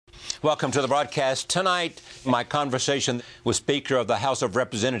Welcome to the broadcast. Tonight, my conversation with Speaker of the House of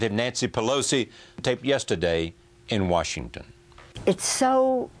Representatives Nancy Pelosi, taped yesterday in Washington. It's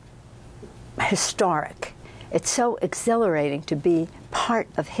so historic. It's so exhilarating to be part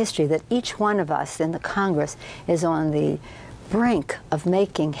of history that each one of us in the Congress is on the brink of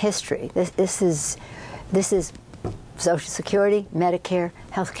making history. This is Social Security, Medicare,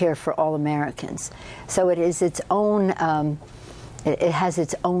 health care for all Americans. So it is its own, it has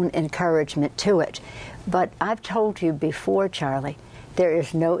its own encouragement to it. But I've told you before, Charlie, there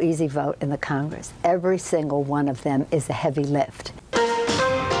is no easy vote in the Congress. Every single one of them is a heavy lift.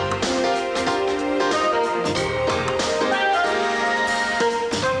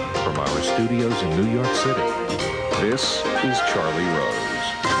 From our studios in New York City, this is Charlie Rose.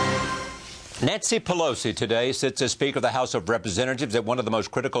 Nancy Pelosi today sits as Speaker of the House of Representatives at one of the most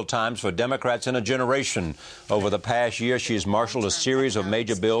critical times for Democrats in a generation. Over the past year, she's marshaled a series of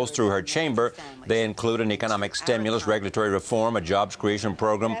major bills through her chamber. They include an economic stimulus, regulatory reform, a jobs creation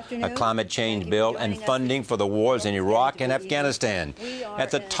program, a climate change bill, and funding for the wars in Iraq and Afghanistan.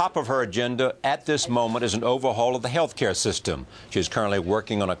 At the top of her agenda at this moment is an overhaul of the health care system. She's currently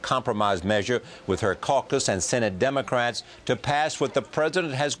working on a compromise measure with her caucus and Senate Democrats to pass what the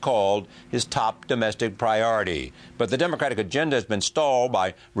president has called his top domestic priority. But the Democratic agenda has been stalled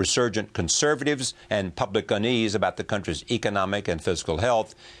by resurgent conservatives and public unease about the country's economic and fiscal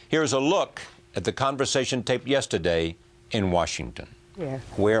health. Here's a look at the conversation taped yesterday in Washington. Yeah.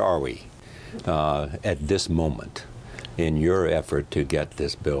 Where are we at this moment in your effort to get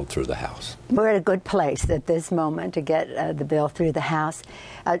this bill through the House? We're at a good place at this moment to get the bill through the House.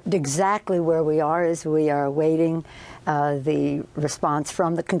 Exactly where we are is we are awaiting the response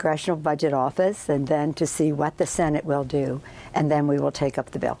from the Congressional Budget Office and then to see what the Senate will do, and then we will take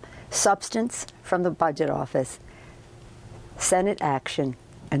up the bill. Substance from the Budget Office, Senate action,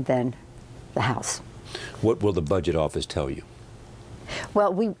 and then the House. What will the Budget Office tell you?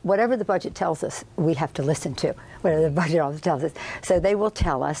 Well, whatever the budget tells us, we have to listen to, whatever the Budget Office tells us. So they will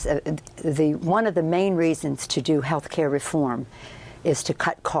tell us one of the main reasons to do health care reform is to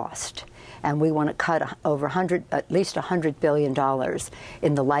cut cost. And we want to cut at least $100 billion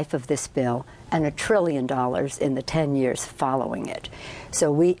in the life of this bill and $1 trillion in the 10 years following it.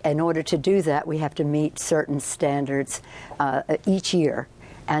 So in order to do that, we have to meet certain standards each year.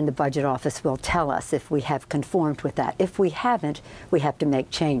 And the Budget Office will tell us if we have conformed with that. If we haven't, we have to make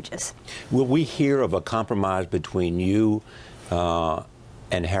changes. Will we hear of a compromise between you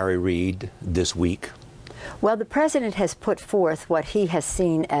and Harry Reid this week? Well, the President has put forth what he has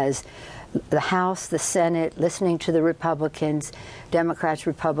seen as the House, the Senate, listening to the Republicans, Democrats,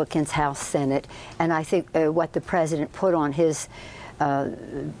 Republicans, House, Senate. And I think what the President put on his,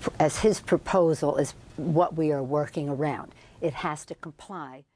 as his proposal is what we are working around. It has to comply